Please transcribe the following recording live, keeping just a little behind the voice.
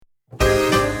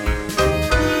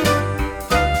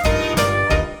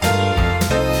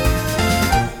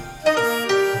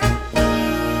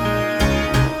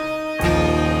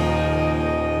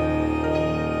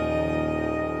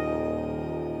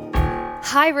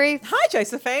Hi, Ruth. Hi,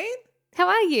 Josephine. How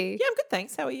are you? Yeah, I'm good,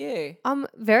 thanks. How are you? I'm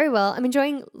very well. I'm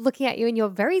enjoying looking at you in your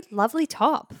very lovely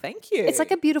top. Thank you. It's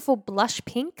like a beautiful blush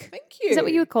pink. Thank you. Is that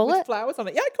what you would call With it? flowers on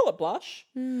it. Yeah, I call it blush.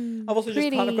 I've also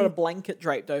just kind of got a blanket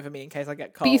draped over me in case I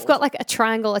get cold. But you've got like a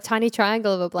triangle, a tiny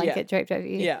triangle of a blanket draped over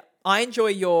you. Yeah. I enjoy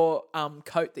your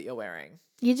coat that you're wearing.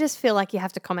 You just feel like you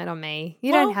have to comment on me.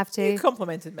 You don't have to. You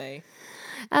complimented me.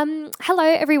 Hello,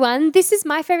 everyone. This is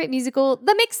my favorite musical,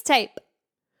 The Mixtape.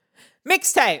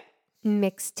 Mixtape.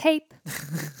 Mixtape.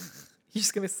 You're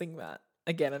just going to sing that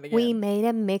again and again. We made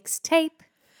a mixtape.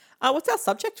 What's our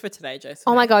subject for today, Josephine?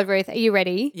 Oh my God, Ruth. Are you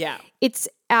ready? Yeah. It's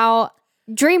our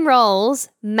Dream Rolls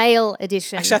male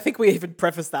edition. Actually, I think we even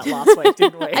prefaced that last week,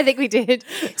 didn't we? I think we did.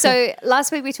 So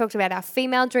last week we talked about our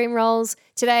female dream roles.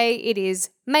 Today it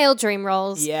is male dream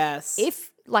roles. Yes.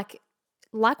 If like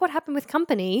what happened with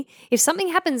Company, if something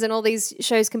happens and all these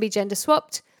shows can be gender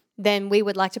swapped, then we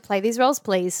would like to play these roles,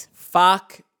 please.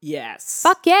 Fuck yes.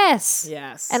 Fuck yes.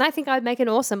 Yes. And I think I'd make an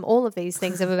awesome all of these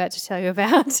things I'm about to tell you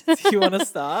about. Do you want to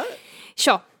start?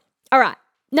 Sure. All right.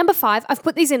 Number 5. I've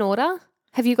put these in order.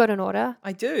 Have you got an order?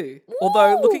 I do.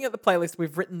 Although looking at the playlist,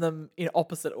 we've written them in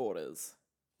opposite orders.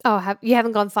 Oh, you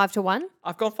haven't gone 5 to 1?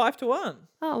 I've gone 5 to 1.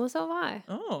 Oh, well, so have I.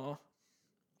 Oh.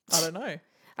 I don't know.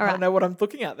 I right. don't know what I'm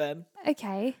looking at then.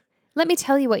 Okay. Let me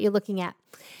tell you what you're looking at.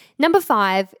 Number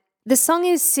 5, the song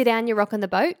is Sit Down, You Rock on the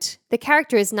Boat. The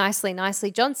character is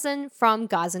Nicely Johnson from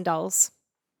Guys and Dolls.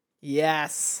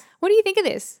 Yes. What do you think of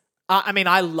this? I mean,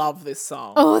 I love this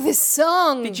song. Oh, this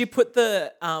song. Did you put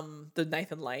the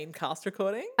Nathan Lane cast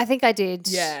recording? I think I did.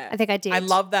 Yeah. I think I did. I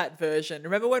love that version.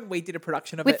 Remember when we did a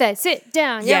production of With it? the sit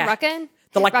down, Yeah. you're rocking.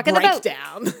 The like rocking the boat.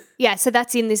 breakdown. Yeah, so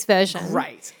that's in this version.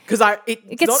 Great. Because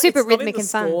it gets super it's rhythmic not in and the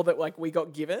fun. score that like we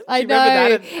got given. I Do you remember know.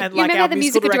 that? And You like remember our the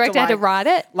musical director had to write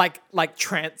it? Like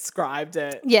transcribed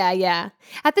it. Yeah.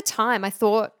 At the time, I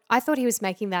thought he was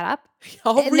making that up.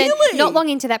 Oh, And really? then not long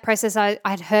into that process,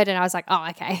 I'd heard it and I was like, oh,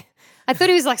 okay. I thought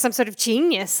he was like some sort of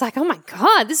genius. Like, oh my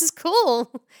God, this is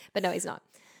cool. But no, he's not.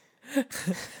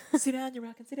 Sit down, you're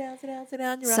rocking. Sit down, you're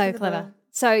rocking. So clever.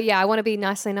 So yeah, I want to be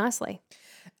nicely.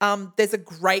 There's a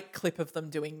great clip of them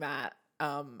doing that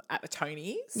at the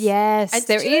Tonys. Yes, And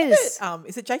there did you know is. that,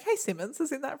 is it J.K. Simmons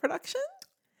is in that production?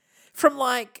 From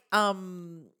like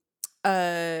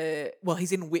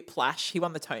he's in Whiplash. He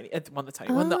won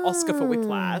the Oscar for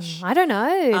Whiplash. I don't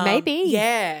know. Maybe.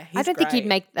 Yeah, I don't think he'd great.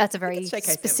 make. That's a very it's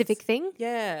J.K. specific thing.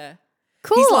 Yeah,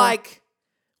 Cool. he's like,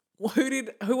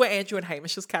 who were Andrew and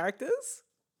Hamish's characters?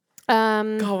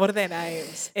 God, what are their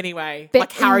names? Anyway,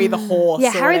 like Harry the horse. Yeah,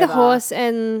 or Harry the whatever. horse,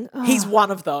 and He's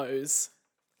one of those.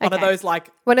 One of Okay. those like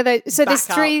one of those. So there's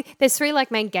back three. There's three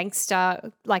like main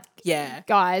gangster like yeah.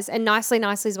 guys, and Nicely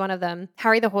is one of them.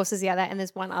 Harry the horse is the other, and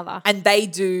there's one other. And they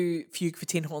do Fugue for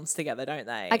Tin Horns together, don't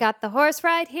they? I got the horse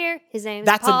right here. His name's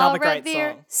That's Paul another great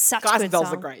Revere. song. Such Guys good and Dolls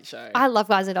song. is a great show. I love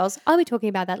Guys and Dolls. I'll be talking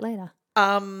about that later.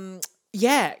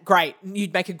 Yeah, great.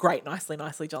 You'd make a great Nicely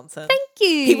Johnson. Thank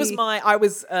you. He was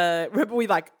remember we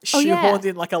like shoehorned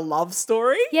in like a love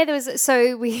story? Yeah, there was,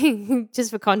 so we,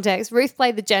 just for context, Ruth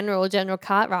played the General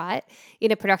Cartwright in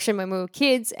a production when we were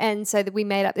kids. And so that we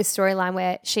made up this storyline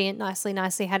where she and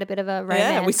Nicely had a bit of a romance.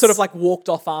 Yeah, we sort of like walked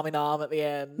off arm in arm at the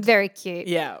end. Very cute.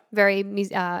 Yeah. Very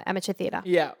amateur theatre.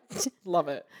 Yeah. Love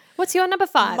it. What's your number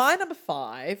 5? My number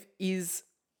 5 is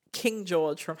King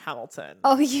George from Hamilton.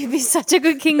 Oh, you'd be such a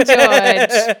good King George.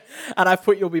 And I've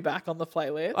put You'll Be Back on the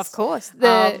playlist. Of course.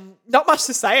 Not much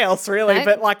to say else, really, No.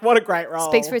 but like what a great role.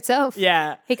 Speaks for itself.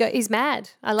 Yeah. He's mad.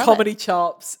 I love Comedy it.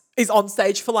 chops. Is on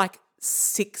stage for like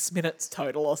 6 minutes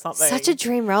total or something. Such a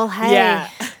dream role, hey? Yeah.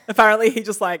 Apparently he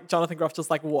just like, Jonathan Groff just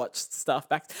like watched stuff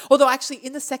back. Although actually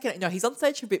in the second act, no, he's on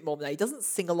stage a bit more than that. He doesn't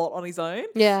sing a lot on his own.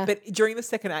 Yeah. But during the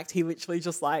second act, he literally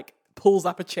just like pulls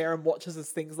up a chair and watches as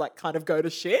things like kind of go to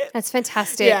shit. That's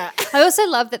fantastic. Yeah. I also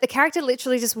love that the character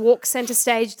literally just walks center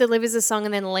stage, delivers a song,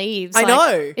 and then leaves. I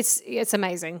know. It's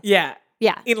amazing. Yeah.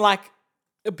 Yeah. In like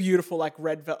a beautiful like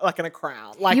red, like in a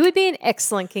crown. Like, You would be an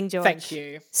excellent King George. thank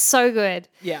you. So good.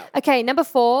 Yeah. Okay, number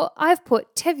 4, I've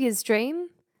put Tevye's Dream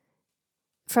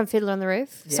from Fiddler on the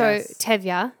Roof. Yes. So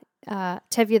Tevye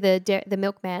the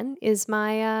milkman is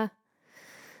my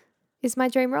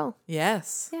dream role.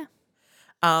 Yes. Yeah.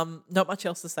 Not much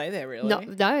else to say there, really.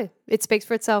 No, it speaks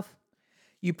for itself.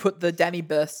 You put the Danny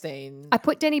Burstein I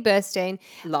put Denny Burstein.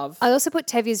 love. I also put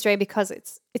Tevye's Dream because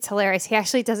it's hilarious. He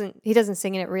actually doesn't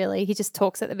sing in it really. He just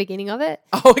talks at the beginning of it.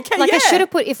 Oh, okay, Like yeah. I should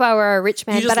have put If I Were a Rich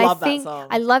Man, You just but love I think that song.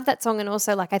 I love that song, and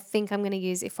also like I think I'm going to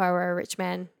use If I Were a Rich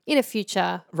Man in a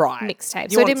future Right. mixtape.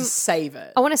 You So want to save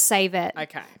it. I want to save it.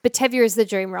 Okay. But Tevye is the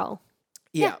dream role.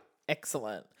 Yeah.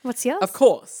 Excellent. What's yours? Of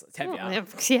course, Tevye.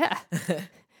 Oh, yeah.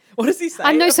 What does he say?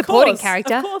 I'm no Of supporting course,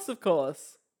 character. Of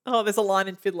course. Oh, there's a line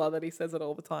in Fiddler that he says it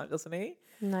all the time, doesn't he?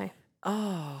 No.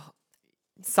 Oh,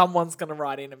 someone's going to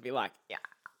write in and be like, yeah,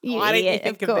 Yeah, why didn't you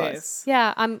think of this?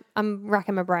 Yeah, I'm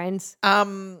racking my brains.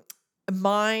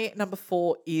 My number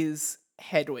 4 is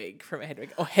Hedwig and from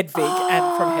Hedwig and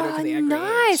the Angry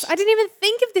Nice. Inch. I didn't even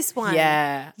think of this one.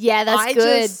 Yeah. Yeah, that's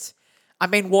good. I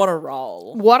mean, what a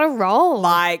role. What a role.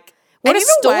 Like, what and a in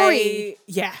story. way,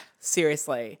 yeah,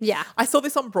 seriously. Yeah. I saw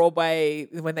this on Broadway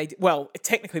when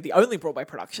technically the only Broadway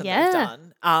production they've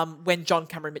done, when John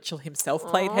Cameron Mitchell himself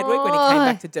played Hedwig when he came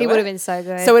back to do it. He would have been so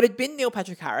good. So it had been Neil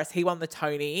Patrick Harris. He won the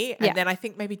Tony. And Yeah. then I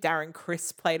think maybe Darren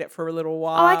Criss played it for a little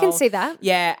while. Oh, I can see that.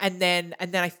 Yeah. And then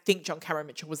I think John Cameron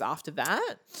Mitchell was after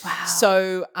that. Wow.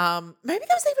 So maybe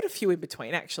there was even a few in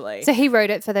between, actually. So he wrote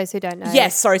it for those who don't know.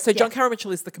 Yes, sorry. So John Cameron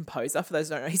Mitchell is the composer, for those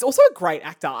who don't know. He's also a great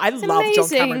actor. I love John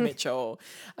amazing. Cameron Mitchell.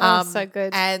 Oh, so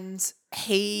good. And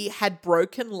he had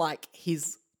broken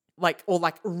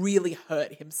really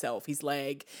hurt himself, his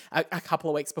leg, a couple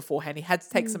of weeks beforehand. He had to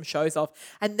take some shows off.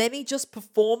 And then he just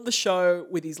performed the show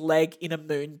with his leg in a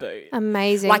moon boot.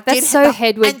 Amazing. Like, That's so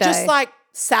Hedwig, and though. just like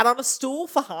sat on a stool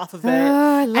for half of it.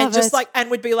 Oh, I love and just it. like,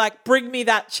 and would be like, bring me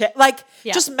that check. Like,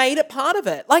 Yeah. just made it part of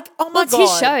it. Like, oh my Well, it's God.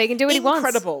 his show. He can do what he wants.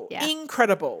 Incredible. Yeah.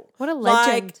 Incredible. What a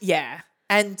legend. Like, yeah.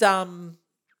 And, oh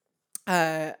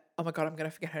my God, I'm going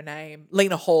to forget her name.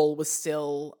 Lena Hall was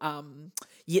still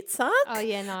Yitzhak. Oh,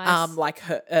 yeah, nice. Like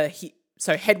her,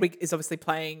 so Hedwig is obviously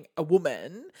playing a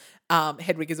woman.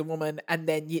 Hedwig is a woman, and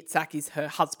then Yitzhak is her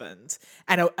husband,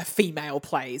 and a female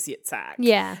plays Yitzhak.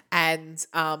 Yeah. And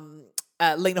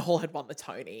Lena Hall had won the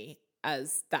Tony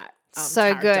as that So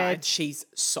character, good. and she's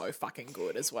so fucking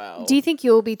good as well. Do you think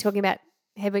you'll be talking about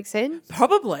Hedwig soon?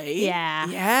 Probably. Yeah.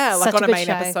 Yeah, like Such on a a good main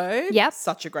show. episode. Yep.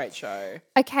 Such a great show.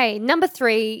 Okay, number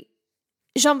 3,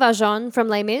 Jean Valjean from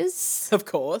Les Mis, Of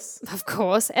course. of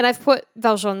course. And I've put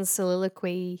Valjean's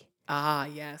soliloquy Ah,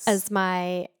 yes. as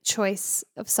my choice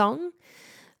of song.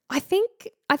 I think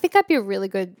I'd be a really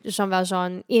good Jean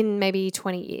Valjean in maybe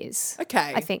 20 years.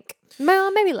 Okay. I think.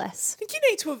 Well, maybe less. I think you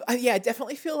need to have, I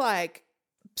definitely feel like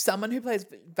someone who plays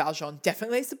Valjean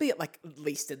definitely needs to be at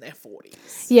least in their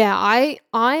 40s. Yeah, I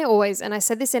always, and I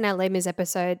said this in our Les Mis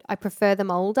episode, I prefer them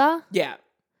older, Yeah.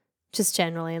 just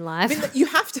generally in life. I mean, you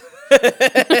have to.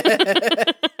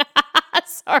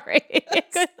 Sorry.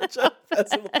 Such a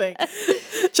personal thing.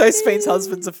 Josephine's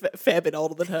husband's a fair bit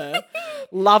older than her.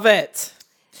 Love it.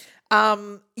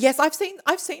 Yes, I've seen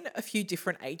a few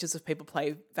different ages of people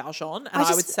play Valjean, and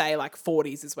I would say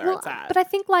 40s is where it's at. But I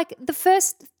think the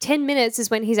first 10 minutes is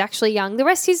when he's actually young. The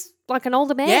rest he's like an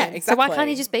older man. Yeah, exactly. So why can't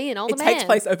he just be an older man? It takes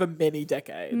place over many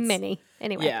decades. Many.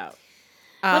 Anyway. Yeah.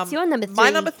 What's your number 3? My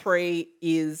number 3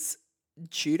 is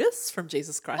Judas from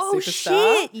Jesus Christ Oh,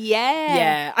 Superstar. shit. Yeah.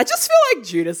 Yeah, I just feel like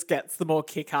Judas gets the more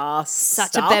kick-ass Such a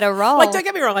stuff. better role. Like, don't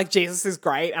get me wrong, Jesus is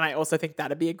great, and I also think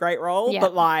that'd be a great role. Yeah.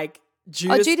 But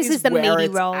Judas, is the where meaty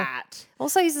it's role. at.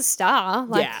 Also, he's a star.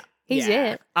 He's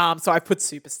it. So I put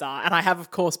Superstar, and I have,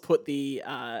 of course, put the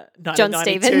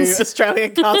 1992 Stevens.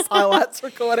 Australian Cast Highlights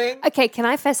recording. Okay, can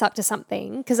I fess up to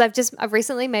something? Because I've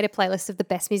recently made a playlist of the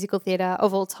best musical theatre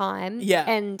of all time. Yeah.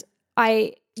 And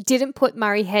I didn't put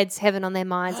Murray Head's Heaven on Their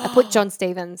Minds. I put John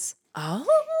Stevens. Oh,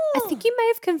 I think you may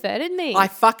have converted me. I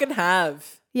fucking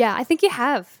have. Yeah, I think you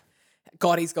have.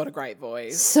 God, he's got a great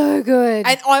voice. So good.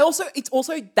 And it's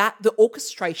also that the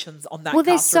orchestrations on that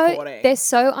cast recording. They're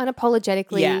so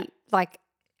unapologetically Yeah.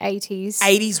 80s.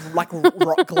 80s rock,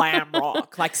 glam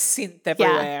rock, synth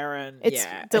everywhere, and It's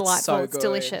delightful. It's, so it's good.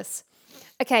 delicious.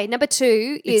 Okay, number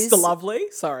 2 is... It's still lovely.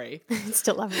 Sorry. It's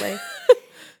still lovely.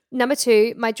 Number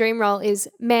 2, my dream role is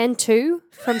Man 2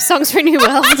 from Songs for a New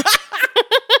World.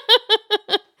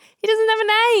 He doesn't have a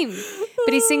name,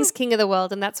 but he sings King of the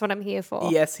World, and that's what I'm here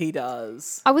for. Yes, he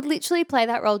does. I would literally play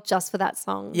that role just for that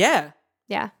song. Yeah.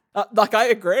 Yeah. I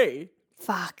agree.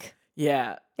 Fuck.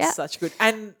 Yeah. Yeah. Such good.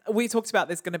 And we talked about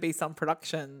there's going to be some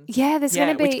production. Yeah, there's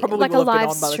going to be which probably like a will have been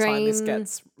live on by the time this stream.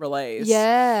 gets released.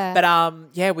 Yeah.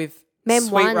 But with Mem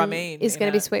Sweet 1 Ramin is in going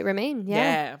to be it. Sweet Ramin.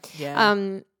 Yeah. Yeah.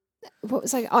 What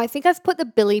was I think I've put the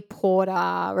Billy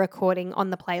Porter recording on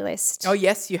the playlist. Oh,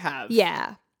 yes, you have.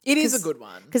 Yeah. It is a good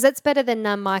one. Because that's better than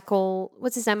Michael,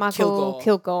 what's his name? Michael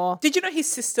Kilgore. Did you know his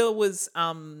sister was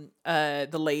the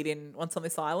lead in Once on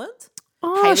This Island?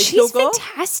 Oh, Hayley she's Kilgore?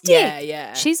 fantastic. Yeah,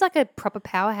 yeah. She's like a proper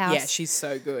powerhouse. Yeah, she's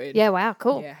so good. Yeah, wow,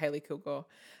 cool. Yeah, Hayley Kilgore.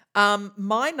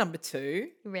 My number 2,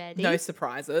 Ready? no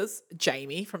surprises,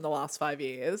 Jamie from the last 5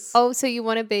 years. Oh, so you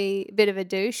want to be a bit of a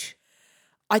douche?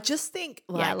 I just think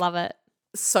Yeah, I love it.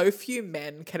 so few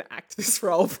men can act this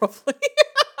role properly.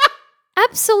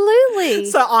 Absolutely.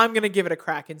 So I'm going to give it a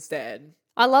crack instead.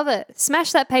 I love it.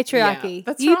 Smash that patriarchy. Yeah,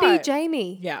 that's you right. be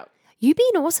Jamie. Yeah. You be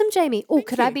an awesome Jamie. Oh,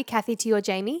 could I you. be Kathy to your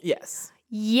Jamie? Yes.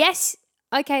 Yes.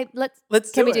 Okay,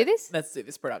 Let's Can we it. do this? Let's do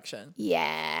this production.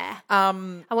 Yeah.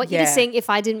 I I want you to sing If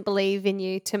I Didn't Believe in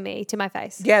You to me, to my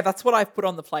face. Yeah, that's what I've put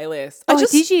on the playlist. Oh,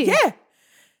 did you? Yeah.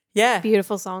 Yeah.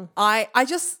 Beautiful song. I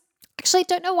just Actually,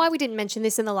 don't know why we didn't mention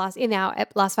this in our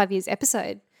last 5 years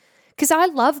episode. Because I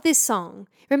love this song.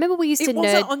 Remember we used to it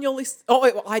wasn't nerd. on your list. Oh,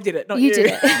 wait, well, I did it, not you. You did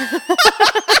it.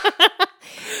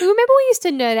 Remember we used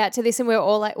to nerd out to this and we were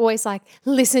all like, always like,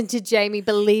 listen to Jamie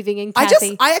believing in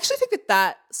Kathy. I actually think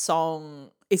that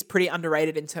song is pretty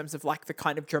underrated in terms of like the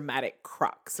kind of dramatic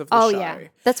crux of the show. Yeah.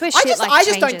 That's where I shit just, like I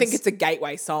just don't changes. think it's a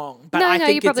gateway song, but No, I no,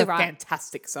 think you're it's a probably right.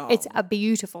 fantastic song. It's a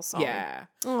beautiful song. yeah.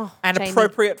 Oh, And Jamie.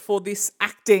 appropriate for this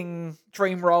acting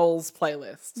dream roles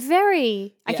playlist.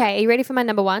 Very. Okay, are you ready for my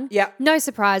number one? Yeah. No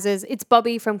surprises. It's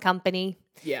Bobby from Company.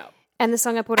 Yeah. And the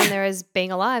song I put on there is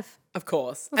Being Alive. Of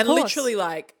course. Of and course. literally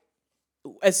like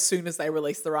as soon as they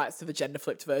release the rights to the gender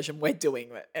flipped version, we're doing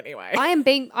it anyway.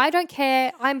 I don't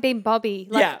care. I'm being Bobby.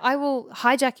 Like, Yeah. I will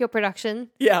hijack your production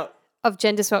yeah. of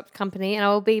Gender Swapped Company and I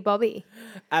will be Bobby.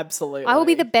 Absolutely. I will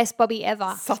be the best Bobby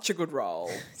ever. such a good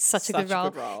role. Such a good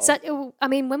role. I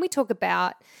mean, when we talk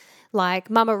about like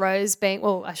Mama Rose being,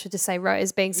 well, I should just say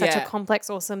Rose being such a Yeah. complex,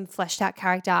 awesome, fleshed out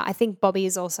character, I think Bobby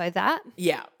is also that.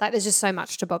 Yeah. Like, there's just so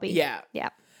much to Bobby. Yeah. Yeah.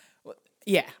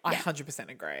 Yeah, I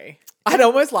 100% agree. I'd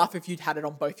almost laugh if you'd had it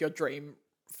on both your dream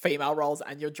female roles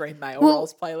and your dream male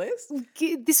roles playlist.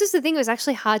 This was the thing, it was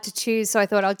actually hard to choose. So I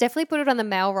thought I'll definitely put it on the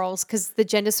male roles because the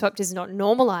gender swapped is not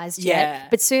normalized Yeah.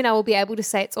 yet. But soon I will be able to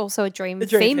say it's also a dream,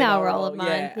 female role of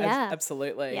mine. Yeah.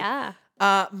 Absolutely. Yeah.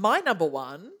 My number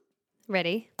one,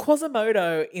 Ready?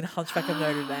 Quasimodo in Hunchback of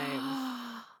Notre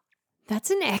Dame. That's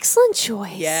an excellent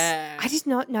choice. Yeah. I did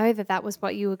not know that was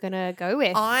what you were going to go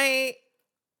with.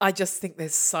 I just think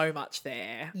there's so much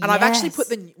there. And I've actually put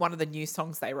Yes. one of the new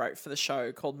songs they wrote for the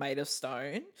show called Made of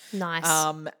Stone. Nice.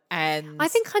 And I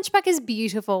think Hunchback is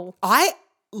beautiful. I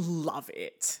love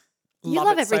it. You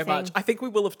love it so everything. much. I think we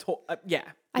will have talked.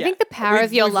 I think the power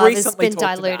of your We've love has recently been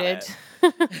talked about diluted.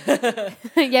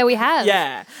 it. Yeah, we have.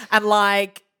 Yeah. And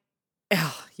like,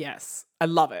 oh, yes, I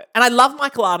love it. And I love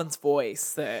Michael Arden's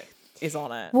voice that is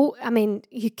on it. Well, I mean,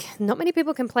 not many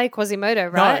people can play Quasimodo,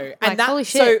 right? No. And Like, holy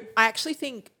shit. So I actually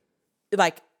think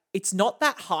like it's not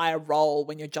that high a role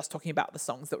when you're just talking about the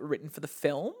songs that were written for the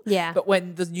film. Yeah. But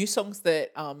when the new songs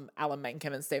that Alan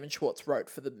Menken and Stephen Schwartz wrote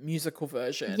for the musical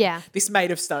version, Yeah. this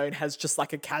Made of Stone has just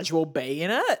like a casual B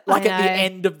in it, like at the know.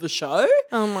 end of the show.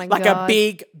 Oh my like God. a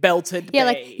big belted Yeah, B.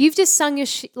 like you've just sung your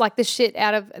like the shit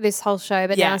out of this whole show,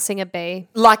 but Yeah. now sing a B.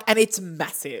 Like, and it's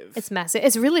massive. It's massive.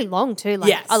 It's really long too, like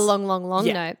Yes. a long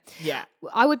yeah. note. Yeah.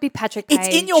 I would be Patrick Page.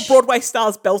 It's in your Broadway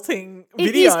Stars belting It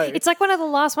video. is. It's like one of the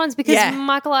last ones because Yeah.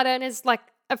 Michael Arden is like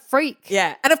a freak.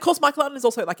 Yeah. And of course, Michael Arden is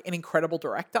also like an incredible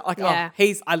director. Like, Yeah.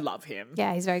 I love him.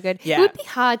 Yeah, he's very good. Yeah. It would be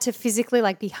hard to physically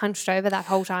like be hunched over that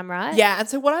whole time, right? Yeah. And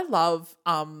so what I love,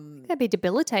 That'd be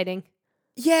debilitating.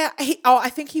 yeah, I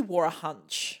think he wore a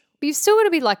hunch. But you've still got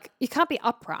to be like, you can't be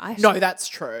upright. No, that's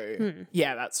true. Hmm.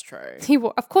 Yeah, that's true.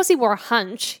 Of course he wore a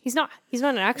hunch. He's not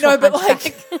an actual No, but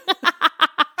hunchback. like,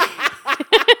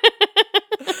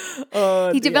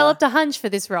 oh, He dear. developed a hunch for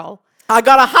this role. I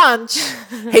got a hunch.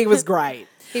 He was great.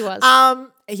 He was.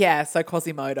 Yeah. So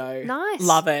Quasimodo. Nice.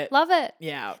 Love it. Love it.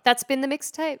 Yeah. That's been the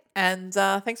mixtape. And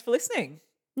thanks for listening.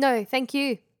 No, thank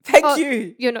you. Thank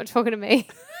you. You're not talking to me.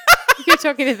 You're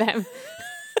talking to them.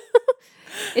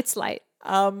 It's late.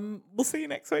 We'll see you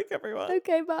next week, everyone.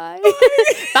 Okay, bye.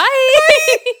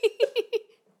 Bye.